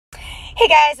Hey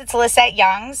guys, it's Alyssa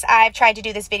Youngs. I've tried to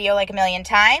do this video like a million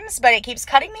times, but it keeps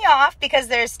cutting me off because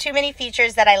there's too many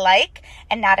features that I like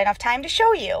and not enough time to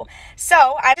show you.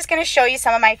 So I'm just going to show you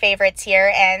some of my favorites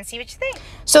here and see what you think.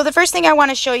 So the first thing I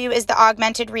want to show you is the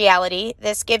augmented reality.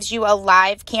 This gives you a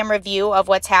live camera view of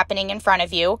what's happening in front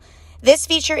of you. This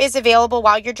feature is available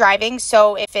while you're driving,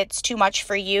 so if it's too much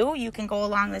for you, you can go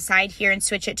along the side here and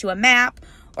switch it to a map,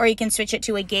 or you can switch it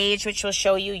to a gauge, which will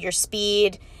show you your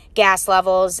speed, gas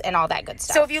levels, and all that good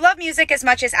stuff. So if you love music as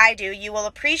much as I do, you will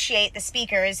appreciate the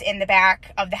speakers in the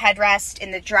back of the headrest,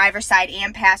 in the driver's side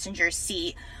and passenger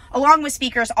seat, along with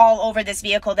speakers all over this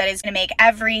vehicle that is going to make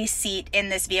every seat in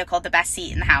this vehicle the best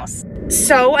seat in the house.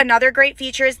 So another great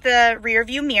feature is the rear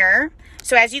view mirror.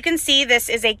 So as you can see, this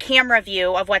is a camera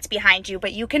view of what's behind you,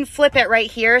 but you can flip it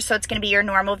right here, so it's going to be your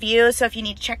normal view. So if you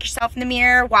need to check yourself in the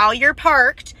mirror while you're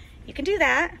parked, you can do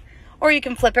that. Or you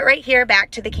can flip it right here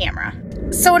back to the camera.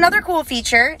 So another cool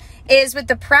feature is with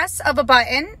the press of a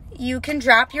button, you can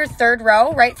drop your third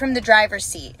row right from the driver's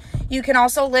seat. You can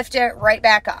also lift it right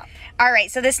back up. All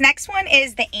right, so this next one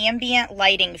is the ambient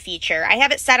lighting feature. I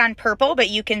have it set on purple, but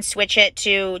you can switch it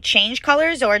to change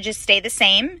colors or just stay the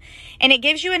same. And it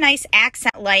gives you a nice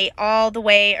accent light all the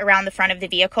way around the front of the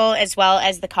vehicle, as well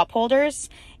as the cup holders.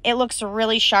 It looks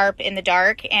really sharp in the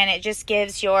dark, and it just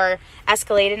gives your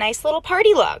Escalade a nice little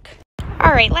party look.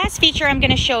 All right, last feature I'm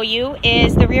going to show you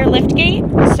is the rear lift gate.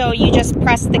 So you just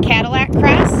press the Cadillac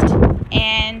crest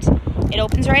and it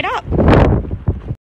opens right up.